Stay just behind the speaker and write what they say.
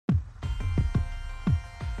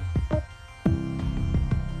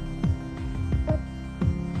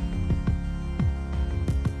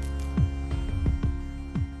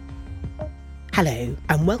Hello,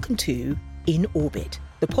 and welcome to In Orbit,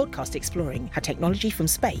 the podcast exploring how technology from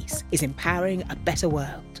space is empowering a better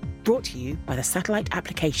world. Brought to you by the Satellite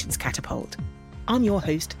Applications Catapult. I'm your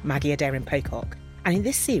host, Maggie Adair-Pocock, and in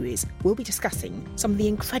this series, we'll be discussing some of the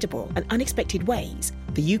incredible and unexpected ways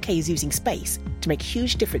the UK is using space to make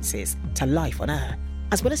huge differences to life on Earth,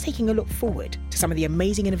 as well as taking a look forward to some of the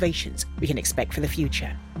amazing innovations we can expect for the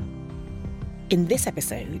future. In this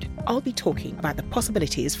episode, I'll be talking about the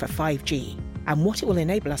possibilities for 5G and what it will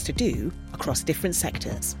enable us to do across different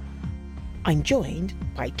sectors. I'm joined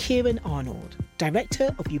by Kieran Arnold,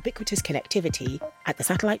 Director of Ubiquitous Connectivity at the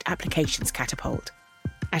Satellite Applications Catapult,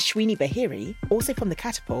 Ashwini Bahiri, also from the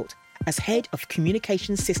Catapult, as Head of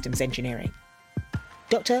Communications Systems Engineering,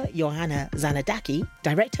 Dr. Johanna Zanadaki,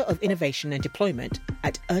 Director of Innovation and Deployment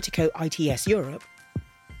at Ertico ITS Europe,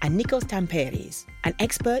 and Nikos Tamperis, an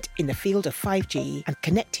expert in the field of 5G and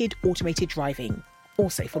connected automated driving,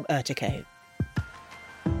 also from Ertico.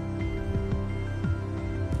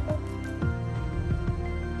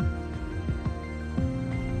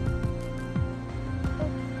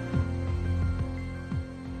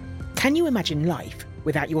 Can you imagine life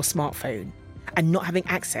without your smartphone and not having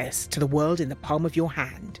access to the world in the palm of your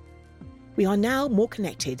hand? We are now more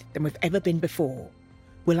connected than we've ever been before,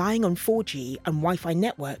 relying on 4G and Wi-Fi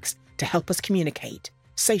networks to help us communicate,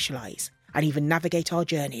 socialise, and even navigate our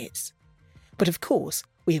journeys. But of course,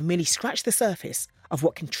 we have merely scratched the surface of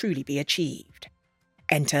what can truly be achieved.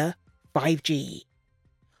 Enter 5G.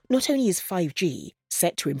 Not only is 5G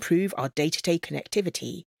set to improve our day-to-day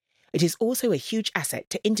connectivity, it is also a huge asset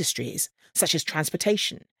to industries such as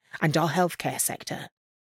transportation and our healthcare sector.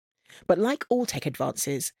 But like all tech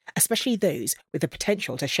advances, especially those with the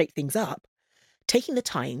potential to shake things up, taking the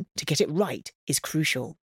time to get it right is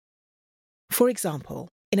crucial. For example,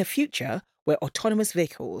 in a future where autonomous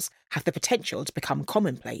vehicles have the potential to become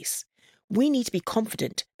commonplace, we need to be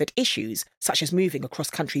confident that issues such as moving across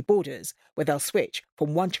country borders where they'll switch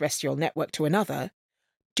from one terrestrial network to another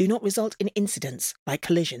do not result in incidents like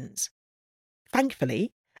collisions.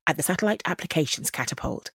 Thankfully, at the Satellite Applications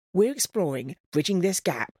Catapult, we're exploring bridging this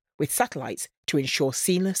gap with satellites to ensure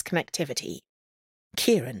seamless connectivity.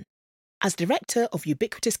 Kieran, as Director of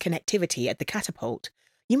Ubiquitous Connectivity at the Catapult,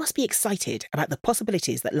 you must be excited about the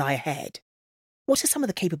possibilities that lie ahead. What are some of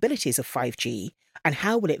the capabilities of 5G, and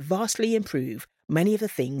how will it vastly improve many of the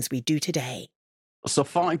things we do today? So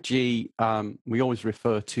 5G, we always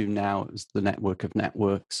refer to now as the network of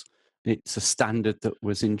networks. It's a standard that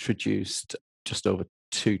was introduced just over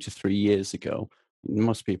 2 to 3 years ago.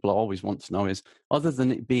 Most people always want to know is, other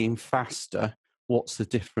than it being faster, what's the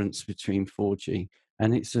difference between 4G?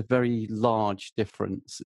 And it's a very large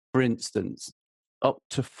difference. For instance, up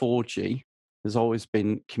to 4G, there's always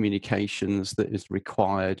been communications that is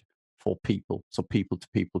required for people, so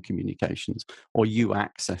people-to-people communications, or you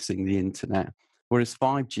accessing the internet. Whereas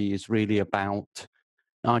 5G is really about,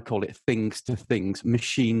 I call it things to things,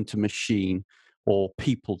 machine to machine, or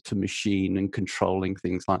people to machine, and controlling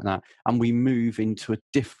things like that. And we move into a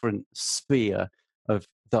different sphere of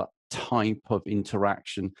that type of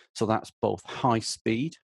interaction. So that's both high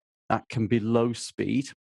speed, that can be low speed,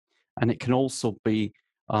 and it can also be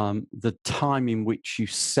the time in which you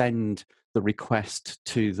send the request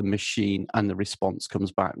to the machine and the response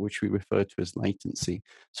comes back, which we refer to as latency.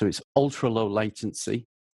 So it's ultra low latency,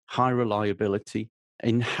 high reliability,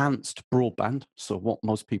 enhanced broadband. So what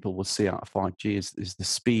most people will see out of 5G is the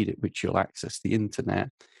speed at which you'll access the internet.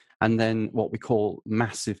 And then what we call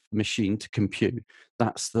massive machine to compute.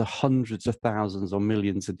 That's the hundreds of thousands or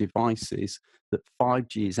millions of devices that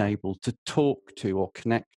 5G is able to talk to or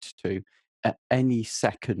connect to at any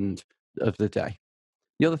second of the day.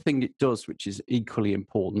 The other thing it does, which is equally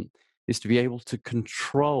important, is to be able to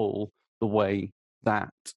control the way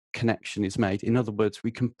that connection is made. In other words,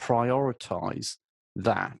 we can prioritize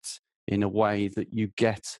that in a way that you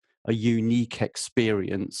get a unique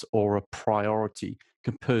experience or a priority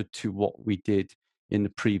compared to what we did in the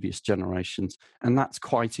previous generations. And that's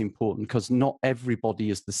quite important because not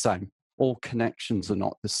everybody is the same. All connections are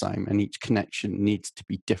not the same, and each connection needs to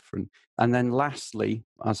be different. And then lastly,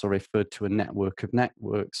 as I referred to a network of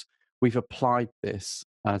networks, we've applied this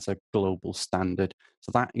as a global standard.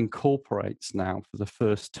 So that incorporates now for the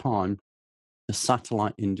first time the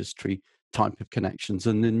satellite industry type of connections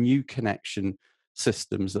and the new connection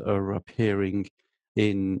systems that are appearing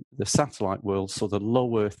in the satellite world. So the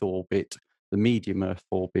low Earth orbit, the medium Earth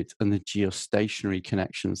orbit, and the geostationary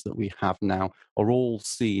connections that we have now are all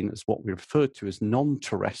seen as what we refer to as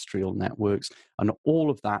non-terrestrial networks. And all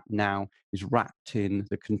of that now is wrapped in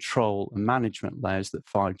the control and management layers that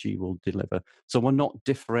 5G will deliver. So we're not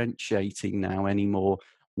differentiating now anymore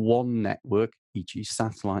one network, e.g.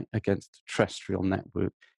 satellite, against a terrestrial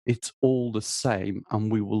network. It's all the same,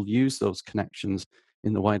 and we will use those connections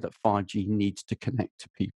in the way that 5G needs to connect to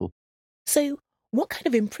people. So, what kind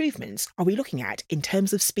of improvements are we looking at in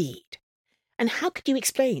terms of speed? And how could you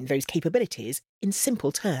explain those capabilities in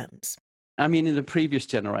simple terms? I mean, in the previous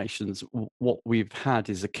generations, what we've had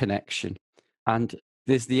is a connection. And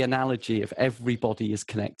there's the analogy of everybody is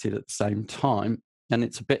connected at the same time. And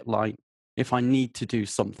it's a bit like if I need to do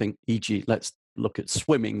something, e.g., let's look at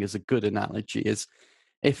swimming as a good analogy, is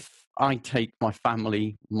if I take my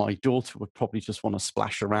family, my daughter would probably just want to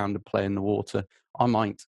splash around and play in the water. I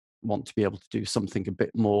might want to be able to do something a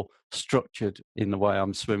bit more structured in the way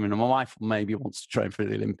I'm swimming. And my wife maybe wants to train for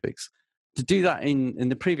the Olympics. To do that in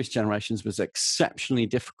the previous generations was exceptionally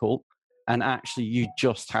difficult. And actually, you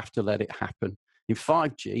just have to let it happen. In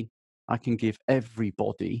 5G, I can give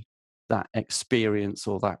everybody that experience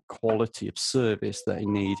or that quality of service that they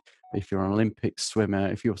need. If you're an Olympic swimmer,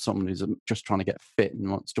 if you're someone who's just trying to get fit and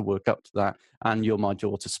wants to work up to that, and you're my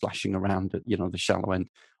daughter splashing around at the shallow end,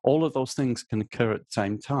 all of those things can occur at the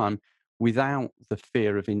same time without the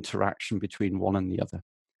fear of interaction between one and the other.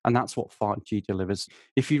 And that's what 5G delivers.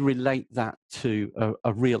 If you relate that to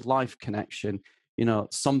a real life connection,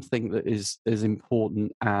 something that is as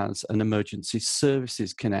important as an emergency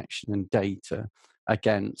services connection and data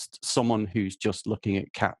against someone who's just looking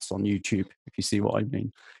at cats on YouTube, if you see what I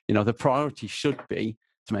mean. The priority should be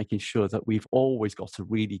to making sure that we've always got a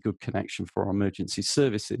really good connection for our emergency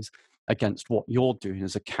services against what you're doing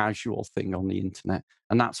as a casual thing on the internet.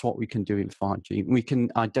 And that's what we can do in 5G. We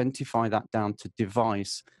can identify that down to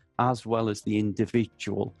device as well as the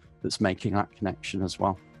individual that's making that connection as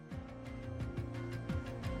well.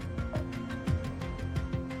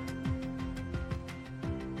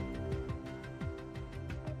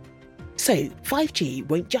 So, 5G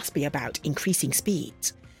won't just be about increasing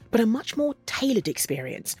speeds, but a much more tailored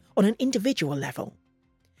experience on an individual level.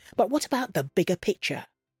 But what about the bigger picture?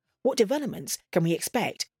 What developments can we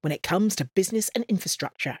expect when it comes to business and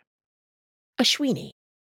infrastructure? Ashwini,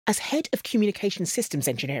 as Head of Communication Systems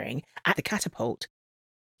Engineering at the Catapult,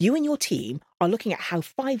 you and your team are looking at how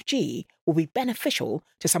 5G will be beneficial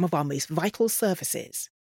to some of our most vital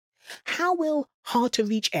services. How will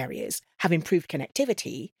hard-to-reach areas have improved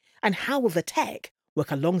connectivity, and how will the tech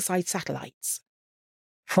work alongside satellites?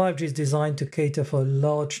 5G is designed to cater for a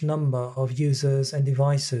large number of users and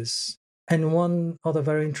devices. And one other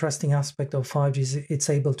very interesting aspect of 5G is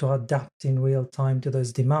it's able to adapt in real time to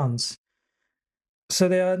those demands. So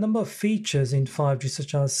there are a number of features in 5G,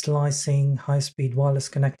 such as slicing, high-speed wireless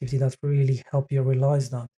connectivity, that really help you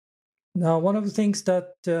realize that. Now, one of the things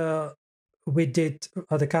that we did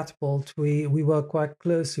at the Catapult, we work quite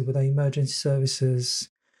closely with our emergency services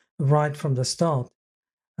right from the start.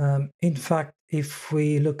 In fact, if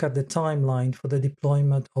we look at the timeline for the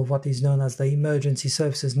deployment of what is known as the Emergency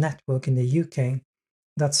Services Network in the UK,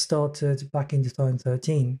 that started back in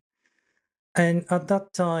 2013. And at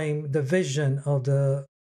that time, the vision of the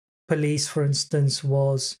police, for instance,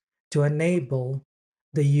 was to enable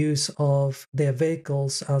the use of their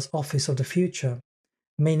vehicles as office of the future,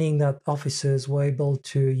 meaning that officers were able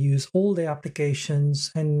to use all their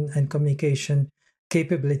applications and communication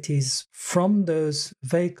capabilities from those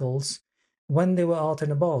vehicles when they were out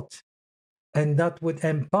and about. And that would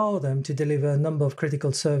empower them to deliver a number of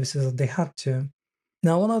critical services that they had to.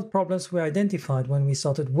 Now, one of the problems we identified when we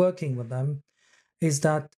started working with them is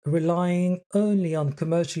that relying only on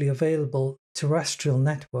commercially available terrestrial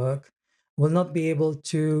network will not be able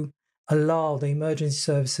to allow the emergency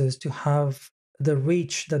services to have the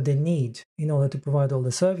reach that they need in order to provide all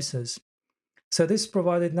the services. So this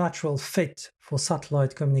provided natural fit for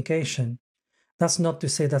satellite communication. That's not to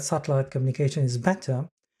say that satellite communication is better.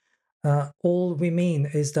 All we mean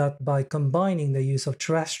is that by combining the use of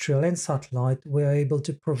terrestrial and satellite, we're able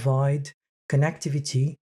to provide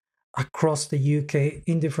connectivity across the UK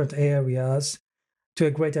in different areas to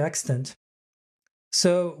a greater extent.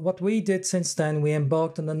 So what we did since then, we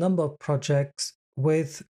embarked on a number of projects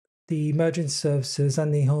with the emergency services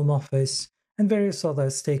and the Home Office and various other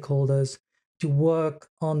stakeholders to work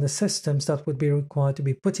on the systems that would be required to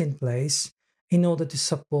be put in place in order to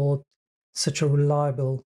support such a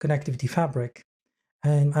reliable connectivity fabric.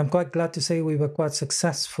 And I'm quite glad to say we were quite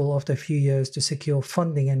successful after a few years to secure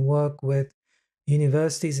funding and work with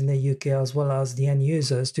universities in the UK as well as the end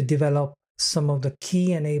users to develop some of the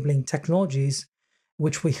key enabling technologies,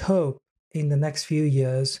 which we hope in the next few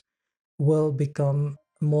years will become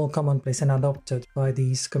more commonplace and adopted by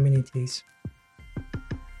these communities.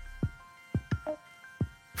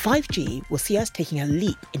 5G will see us taking a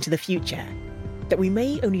leap into the future that we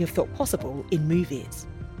may only have thought possible in movies.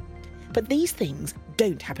 But these things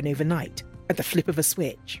don't happen overnight, at the flip of a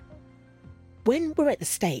switch. When we're at the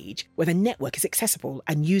stage where the network is accessible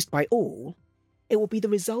and used by all, it will be the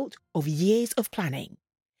result of years of planning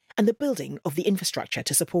and the building of the infrastructure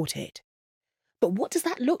to support it. But what does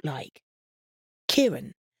that look like?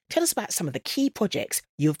 Kieran, tell us about some of the key projects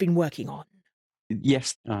you've been working on.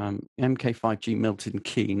 Yes, MK5G Milton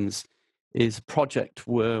Keynes is a project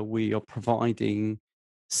where we are providing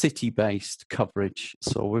city-based coverage.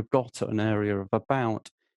 So we've got an area of about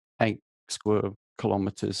 8 square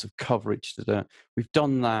kilometres of coverage. We've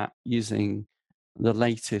done that using the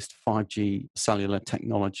latest 5G cellular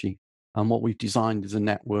technology. And what we've designed is a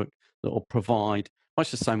network that will provide,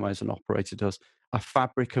 much the same way as an operator does, a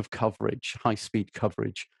fabric of coverage, high-speed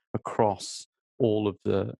coverage across all of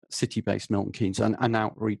the city-based Milton Keynes and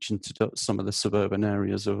outreach into some of the suburban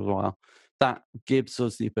areas as well. That gives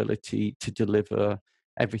us the ability to deliver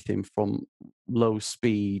everything from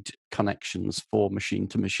low-speed connections for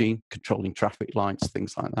machine-to-machine, controlling traffic lights,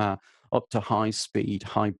 things like that, up to high-speed,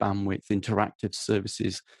 high-bandwidth interactive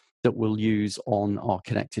services that we'll use on our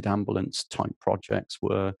connected ambulance type projects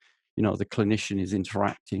where, you know, the clinician is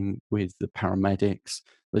interacting with the paramedics.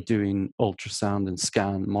 They're doing ultrasound and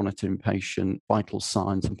scan, monitoring patient vital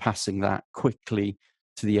signs and passing that quickly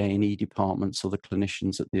to the A&E departments or the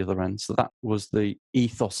clinicians at the other end. So that was the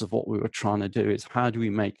ethos of what we were trying to do, is how do we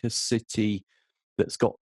make a city that's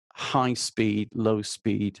got high speed, low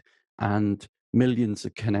speed, and millions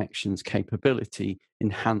of connections capability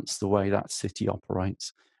enhance the way that city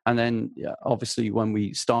operates. And then obviously when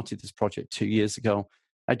we started this project 2 years ago,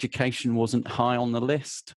 education wasn't high on the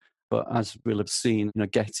list, but as we'll have seen, you know,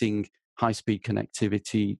 getting high-speed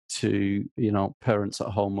connectivity to, you know, parents at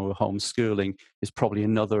home or homeschooling is probably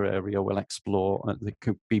another area we'll explore that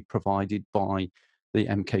could be provided by the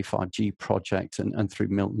MK5G project and through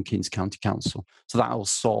Milton Keynes County Council. So that will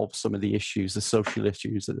solve some of the issues, the social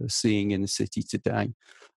issues that they're seeing in the city today.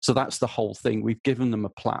 So that's the whole thing. We've given them a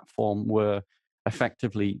platform where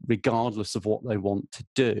effectively, regardless of what they want to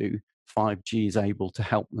do, 5G is able to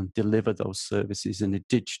help them deliver those services in a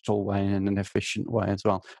digital way and an efficient way as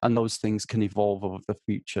well. And those things can evolve over the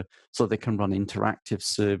future. So they can run interactive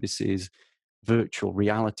services, virtual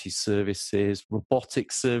reality services,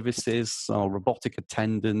 robotic services, so robotic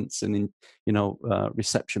attendance and,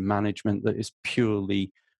 reception management that is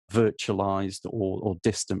purely virtualized or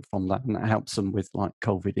distant from that. And that helps them with like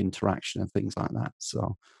COVID interaction and things like that.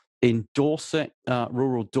 So in Dorset,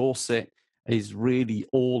 rural Dorset, is really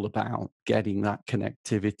all about getting that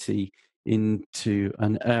connectivity into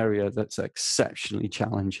an area that's exceptionally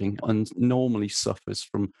challenging and normally suffers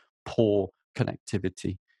from poor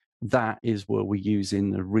connectivity. That is where we're using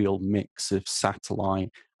the real mix of satellite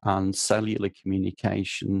and cellular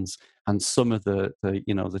communications and some of the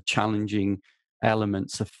challenging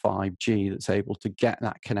elements of 5G that's able to get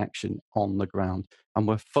that connection on the ground. And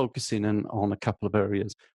we're focusing on a couple of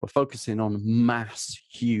areas. We're focusing on mass,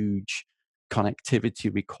 huge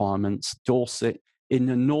connectivity requirements. Dorset, in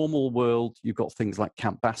the normal world, you've got things like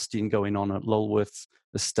Camp Bastion going on at Lulworth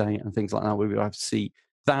Estate and things like that, where we have to see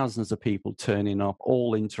thousands of people turning up,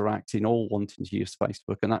 all interacting, all wanting to use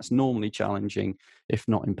Facebook. And that's normally challenging, if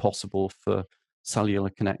not impossible, for cellular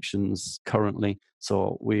connections currently.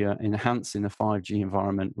 So we are enhancing the 5G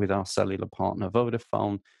environment with our cellular partner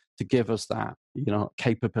Vodafone to give us that,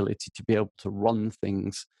 capability to be able to run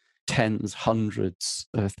things tens, hundreds,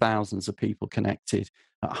 thousands of people connected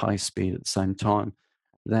at high speed at the same time.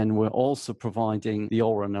 Then we're also providing the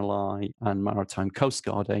RNLI and Maritime Coast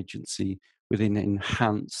Guard Agency with an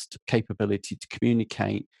enhanced capability to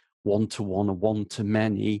communicate one-to-one or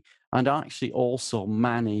one-to-many, and actually also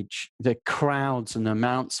manage the crowds and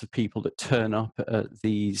amounts of people that turn up at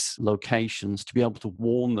these locations, to be able to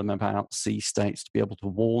warn them about sea states, to be able to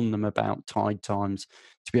warn them about tide times,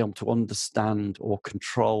 to be able to understand or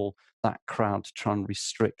control that crowd, to try and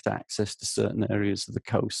restrict access to certain areas of the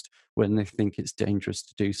coast when they think it's dangerous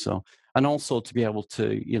to do so. And also to be able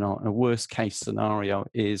to, a worst case scenario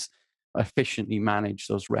is efficiently manage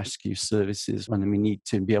those rescue services when we need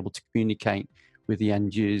to, be able to communicate with the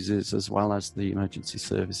end users as well as the emergency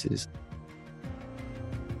services.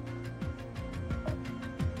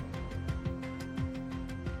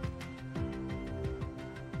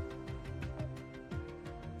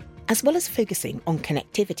 As well as focusing on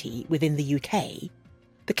connectivity within the UK,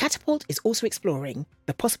 the Catapult is also exploring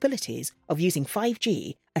the possibilities of using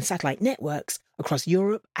 5G and satellite networks across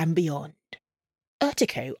Europe and beyond.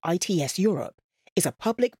 Ertico ITS Europe is a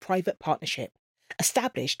public-private partnership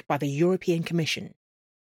established by the European Commission.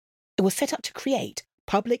 It was set up to create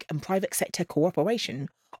public and private sector cooperation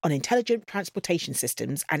on intelligent transportation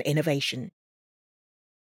systems and innovation.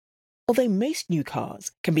 Although most new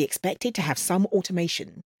cars can be expected to have some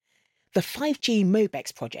automation, the 5G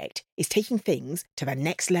MOBEX project is taking things to the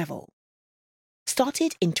next level.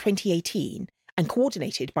 Started in 2018 and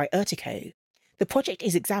coordinated by Ertico, the project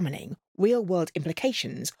is examining real-world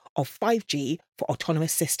implications of 5G for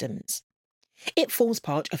autonomous systems. It forms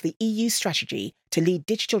part of the EU's strategy to lead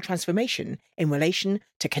digital transformation in relation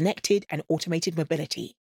to connected and automated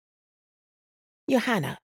mobility.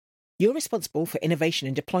 Johanna, you're responsible for innovation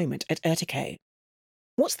and deployment at Ertico.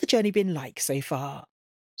 What's the journey been like so far?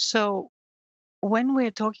 So when we're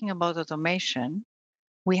talking about automation,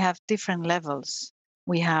 we have different levels.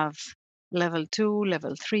 We have level 2,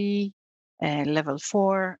 level 3, level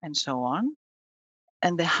 4, and so on.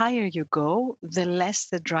 And the higher you go, the less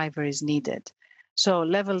the driver is needed. So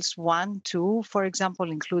levels 1, 2, for example,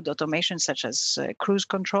 include automation such as cruise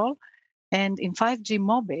control. And in 5G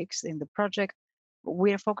MOBIX, in the project,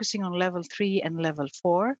 we are focusing on level 3 and level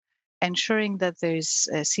 4, ensuring that there's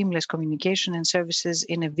seamless communication and services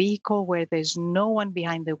in a vehicle where there's no one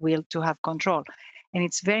behind the wheel to have control. And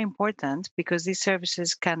it's very important because these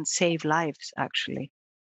services can save lives, actually.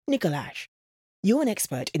 Nicolas, you're an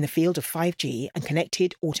expert in the field of 5G and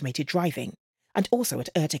connected automated driving, and also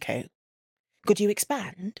at Ertico. Could you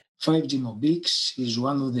expand? 5G MOBIX is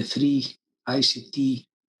one of the 3 ICT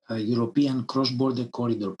European cross-border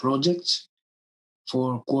corridor projects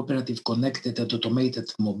for cooperative, connected and automated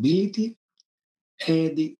mobility.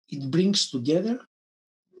 And it brings together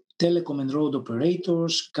telecom and road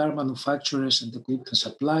operators, car manufacturers and equipment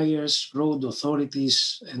suppliers, road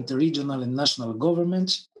authorities, and the regional and national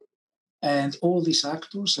governments. And all these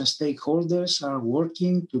actors and stakeholders are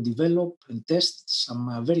working to develop and test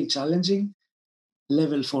some very challenging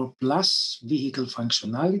level 4 plus vehicle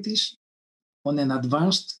functionalities on an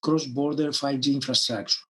advanced cross-border 5G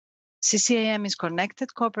infrastructure. CCAM is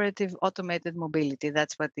Connected Cooperative Automated Mobility.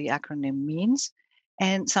 That's what the acronym means.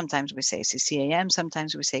 And sometimes we say CCAM,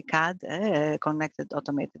 sometimes we say CAD, Connected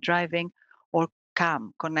Automated Driving, or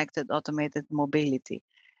CAM, Connected Automated Mobility.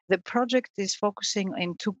 The project is focusing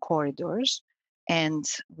in 2 corridors, and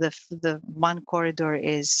the one corridor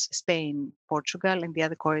is Spain, Portugal, and the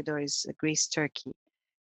other corridor is Greece, Turkey.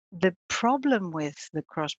 The problem with the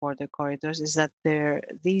cross-border corridors is that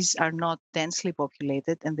these are not densely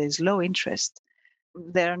populated and there's low interest.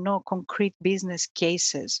 There are no concrete business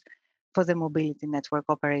cases for the mobility network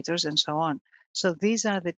operators and so on. So these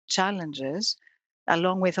are the challenges,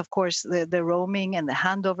 along with, of course, the roaming and the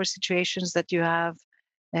handover situations that you have.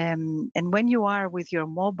 And when you are with your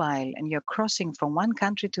mobile and you're crossing from one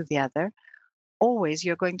country to the other, always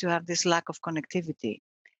you're going to have this lack of connectivity,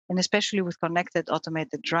 and especially with connected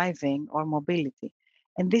automated driving or mobility.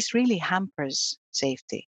 And this really hampers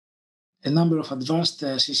safety. A number of advanced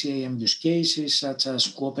CCAM use cases, such as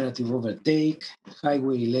cooperative overtake,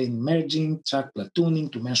 highway lane merging, track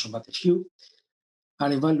platooning, to mention but a few,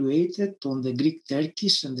 are evaluated on the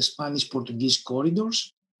Greek-Turkish and the Spanish-Portuguese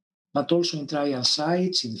corridors, but also in trial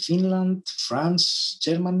sites in Finland, France,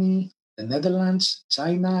 Germany, the Netherlands,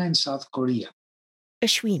 China, and South Korea.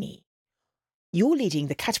 Ashwini, you're leading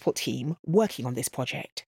the Catapult team working on this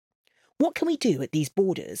project. What can we do at these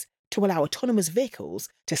borders to allow autonomous vehicles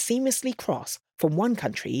to seamlessly cross from one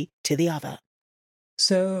country to the other?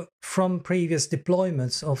 So, from previous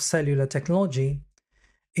deployments of cellular technology,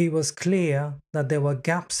 it was clear that there were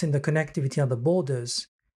gaps in the connectivity at the borders,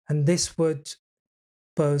 and this would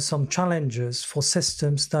pose some challenges for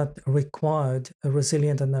systems that required a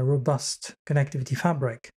resilient and a robust connectivity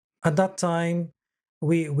fabric. At that time,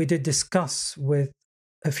 we did discuss with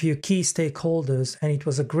a few key stakeholders, and it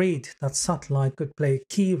was agreed that satellite could play a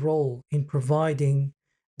key role in providing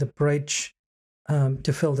the bridge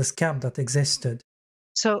to fill this gap that existed.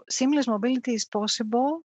 So seamless mobility is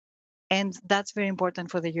possible, and that's very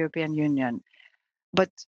important for the European Union.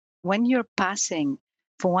 But when you're passing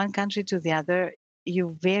from one country to the other,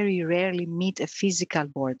 you very rarely meet a physical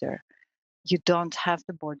border. You don't have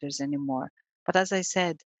the borders anymore. But as I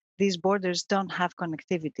said, these borders don't have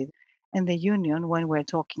connectivity. And the Union, when we're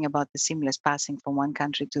talking about the seamless passing from one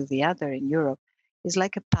country to the other in Europe, is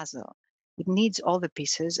like a puzzle. It needs all the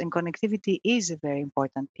pieces, and connectivity is a very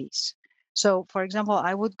important piece. So, for example,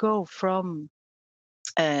 I would go from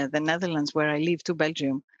the Netherlands, where I live, to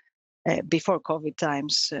Belgium before COVID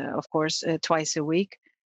times, of course, twice a week,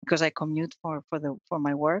 because I commute for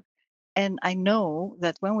my work. And I know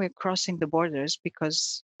that when we're crossing the borders,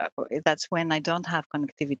 because that's when I don't have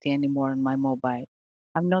connectivity anymore on my mobile.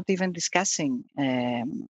 I'm not even discussing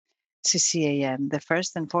CCAM. The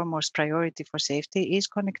first and foremost priority for safety is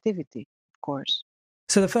connectivity, of course.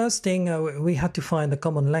 So the first thing, we had to find a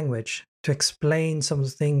common language to explain some of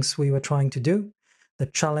the things we were trying to do. the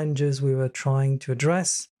challenges we were trying to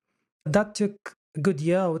address. That took a good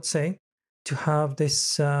year, I would say, to have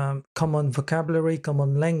this common vocabulary,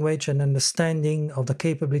 common language, and understanding of the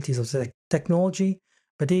capabilities of the technology,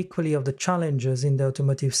 but equally of the challenges in the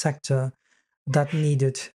automotive sector that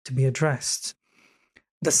needed to be addressed.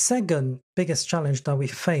 The second biggest challenge that we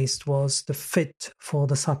faced was the fit for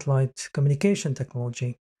the satellite communication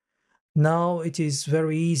technology. Now it is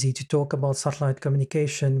very easy to talk about satellite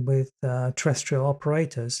communication with terrestrial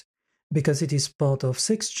operators because it is part of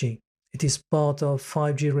 6G. It is part of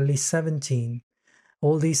 5G release 17.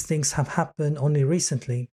 All these things have happened only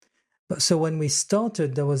recently. So when we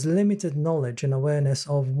started, there was limited knowledge and awareness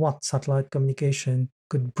of what satellite communication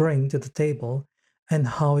could bring to the table and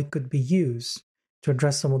how it could be used to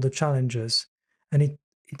address some of the challenges. And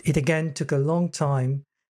it again took a long time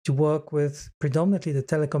to work with predominantly the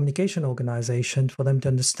telecommunication organization for them to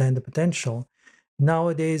understand the potential.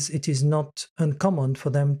 Nowadays, it is not uncommon for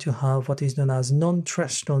them to have what is known as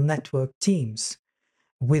non-terrestrial network teams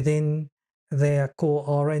within their core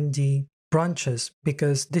R&D branches,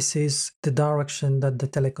 because this is the direction that the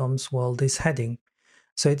telecoms world is heading.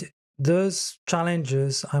 So those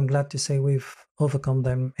challenges, I'm glad to say we've overcome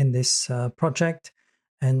them in this project.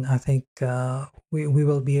 And I think we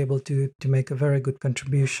will be able to make a very good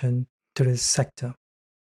contribution to this sector.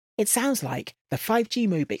 It sounds like the 5G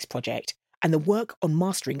Mobix project and the work on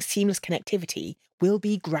mastering seamless connectivity will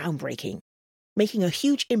be groundbreaking, making a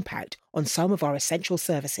huge impact on some of our essential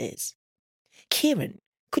services. Kieran,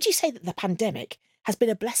 could you say that the pandemic has been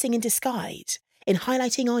a blessing in disguise in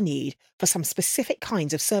highlighting our need for some specific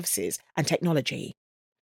kinds of services and technology?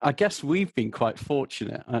 I guess we've been quite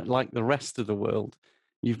fortunate, like the rest of the world.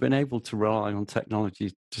 You've been able to rely on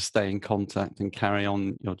technology to stay in contact and carry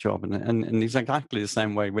on your job. And it's exactly the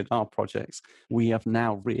same way with our projects. We have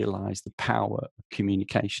now realized the power of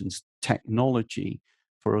communications technology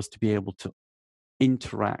for us to be able to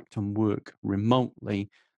interact and work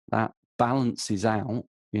remotely. That balances out,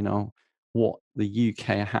 what the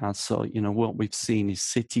UK has. So, what we've seen is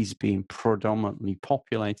cities being predominantly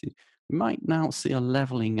populated. We might now see a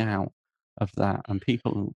leveling out of that and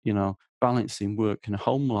people, balancing work and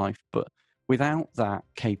home life. But without that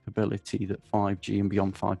capability that 5G and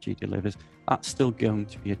beyond 5G delivers, that's still going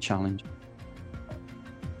to be a challenge.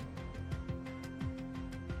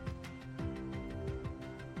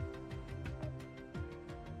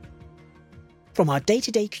 From our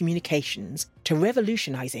day-to-day communications to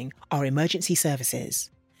revolutionizing our emergency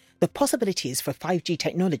services, the possibilities for 5G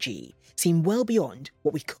technology seem well beyond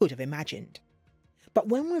what we could have imagined. But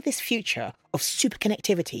when will this future of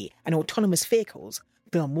superconnectivity and autonomous vehicles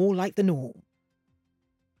feel more like the norm?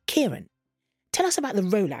 Kieran, tell us about the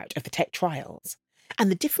rollout of the tech trials and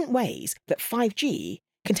the different ways that 5G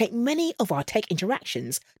can take many of our tech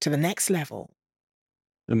interactions to the next level.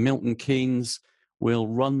 The Milton Keynes will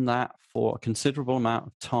run that for a considerable amount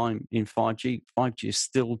of time in 5G. 5G has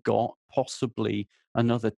still got possibly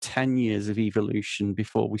another 10 years of evolution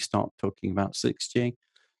before we start talking about 6G.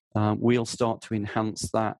 We'll start to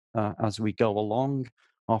enhance that as we go along.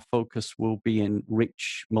 Our focus will be in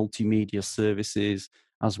rich multimedia services,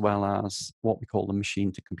 as well as what we call the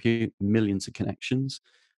machine to compute, millions of connections,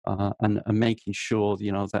 and making sure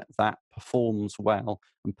that performs well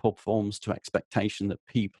and performs to expectation that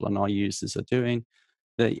people and our users are doing.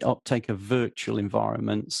 The uptake of virtual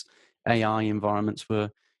environments, AI environments,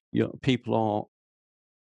 where people are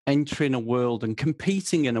entering a world and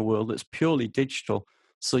competing in a world that's purely digital.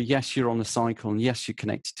 So yes, you're on a cycle, and yes, you're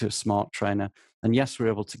connected to a smart trainer, and yes, we're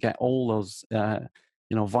able to get all those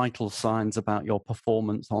vital signs about your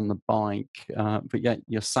performance on the bike, but yet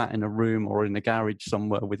you're sat in a room or in a garage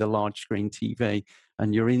somewhere with a large screen TV,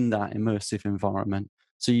 and you're in that immersive environment.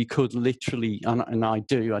 So you could literally, and I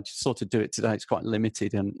just sort of do it today. It's quite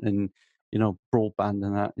limited, and broadband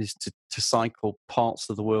and that is to cycle parts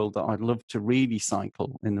of the world that I'd love to really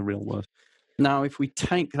cycle in the real world. Now, if we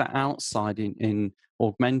take that outside in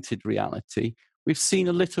augmented reality, we've seen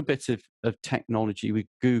a little bit of technology with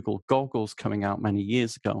Google goggles coming out many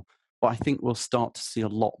years ago, but I think we'll start to see a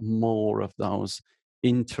lot more of those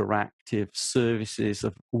interactive services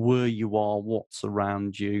of where you are, what's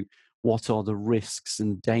around you, what are the risks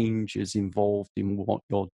and dangers involved in what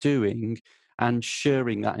you're doing, and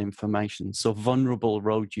sharing that information. So vulnerable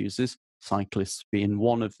road users, cyclists being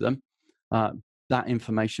one of them, that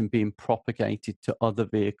information being propagated to other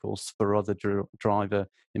vehicles for other driver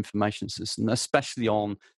information systems, especially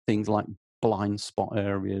on things like blind spot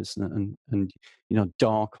areas and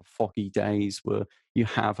dark or foggy days where you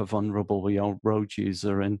have a vulnerable road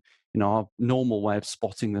user. And our normal way of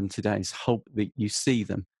spotting them today is hope that you see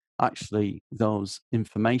them. actually those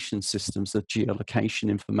information systems, the geolocation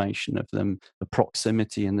information of them, the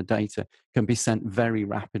proximity and the data can be sent very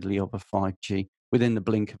rapidly over 5G within the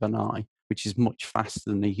blink of an eye, which is much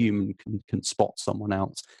faster than a human can spot someone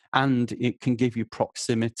else. And it can give you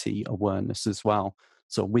proximity awareness as well.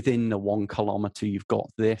 So within the 1 kilometer, you've got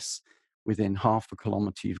this. Within half a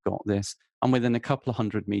kilometer, you've got this. And within a couple of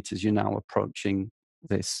 100 meters, you're now approaching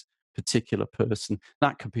this particular person.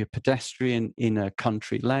 That could be a pedestrian in a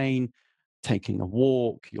country lane, taking a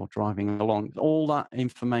walk, you're driving along. All that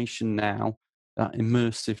information now, that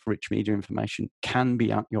immersive rich media information, can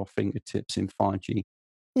be at your fingertips in 5G.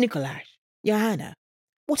 Nicolas, Joanna,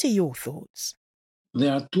 what are your thoughts?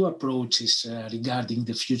 There are two approaches regarding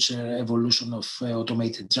the future evolution of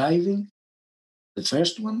automated driving. The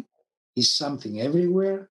first one is something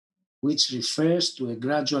everywhere, which refers to a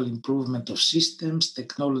gradual improvement of systems,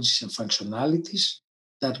 technologies, and functionalities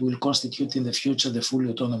that will constitute in the future the fully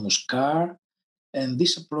autonomous car. And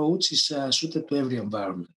this approach is suited to every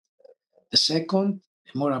environment. The second,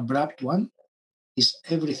 a more abrupt one, is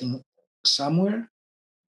everything somewhere.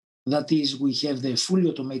 That is, we have the fully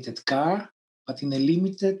automated car, but in a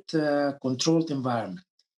limited, controlled environment.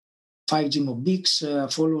 5G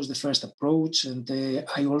Mobix follows the first approach, and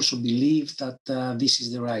I also believe that this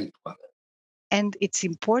is the right one. And it's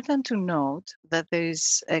important to note that there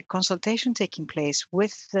is a consultation taking place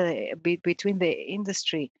between the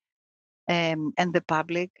industry and the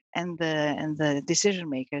public and the decision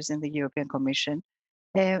makers in the European Commission.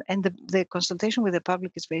 And the consultation with the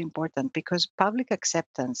public is very important because public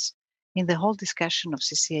acceptance in the whole discussion of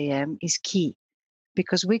CCAM is key,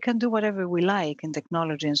 because we can do whatever we like in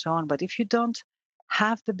technology and so on. But if you don't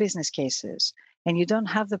have the business cases and you don't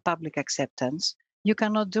have the public acceptance, you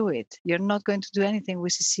cannot do it. You're not going to do anything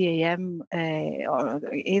with CCAM or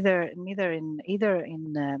neither in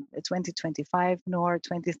 2025 nor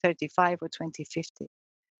 2035 or 2050.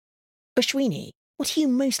 Ashwini, what are you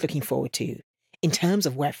most looking forward to in terms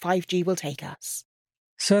of where 5G will take us?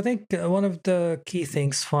 So I think one of the key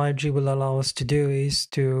things 5G will allow us to do is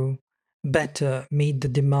to better meet the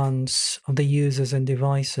demands of the users and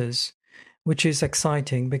devices, which is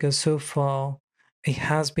exciting because so far it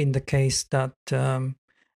has been the case that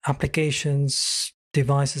applications,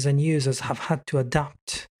 devices, and users have had to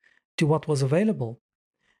adapt to what was available.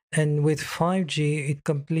 And with 5G, it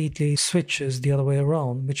completely switches the other way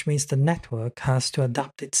around, which means the network has to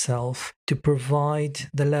adapt itself to provide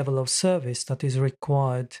the level of service that is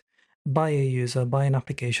required by a user, by an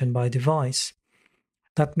application, by a device.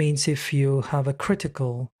 That means if you have a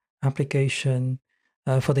critical application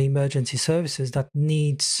for the emergency services that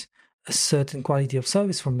needs a certain quality of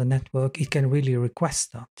service from the network, it can really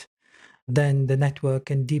request that. Then the network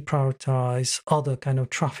can deprioritize other kind of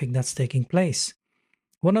traffic that's taking place.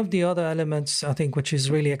 One of the other elements, I think, which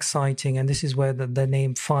is really exciting, and this is where the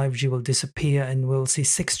name 5G will disappear and we'll see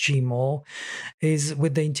 6G more, is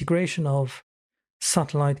with the integration of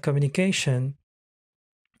satellite communication,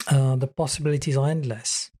 the possibilities are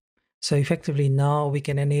endless. So effectively now we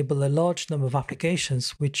can enable a large number of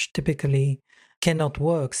applications which typically cannot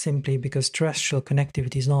work simply because terrestrial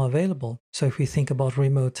connectivity is not available. So if we think about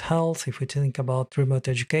remote health, if we think about remote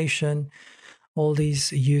education, all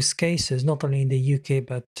these use cases, not only in the UK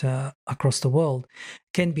but across the world,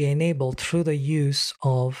 can be enabled through the use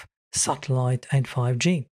of satellite and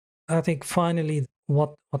 5G. I think finally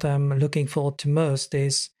what I'm looking forward to most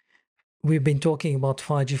is we've been talking about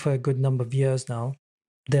 5G for a good number of years now.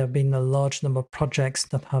 There have been a large number of projects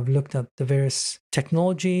that have looked at the various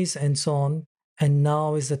technologies and so on. And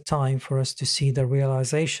now is the time for us to see the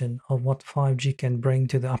realization of what 5G can bring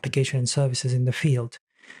to the application and services in the field.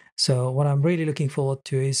 So what I'm really looking forward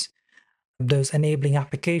to is those enabling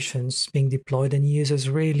applications being deployed and users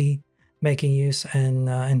really making use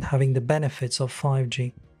and having the benefits of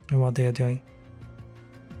 5G and what they are doing.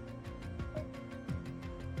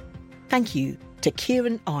 Thank you to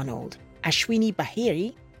Kieran Arnold, Ashwini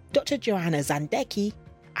Bahiri, Dr. Joanna Zandecki,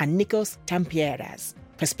 and Nikos Tampieras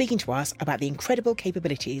for speaking to us about the incredible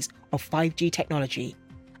capabilities of 5G technology,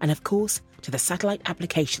 and of course to the Satellite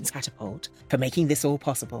Applications Catapult for making this all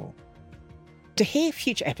possible. To hear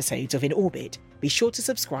future episodes of In Orbit, be sure to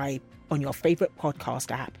subscribe on your favourite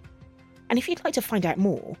podcast app. And if you'd like to find out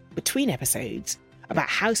more between episodes about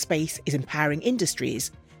how space is empowering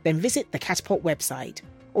industries, then visit the Catapult website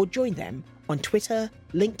or join them on Twitter,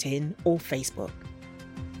 LinkedIn or Facebook.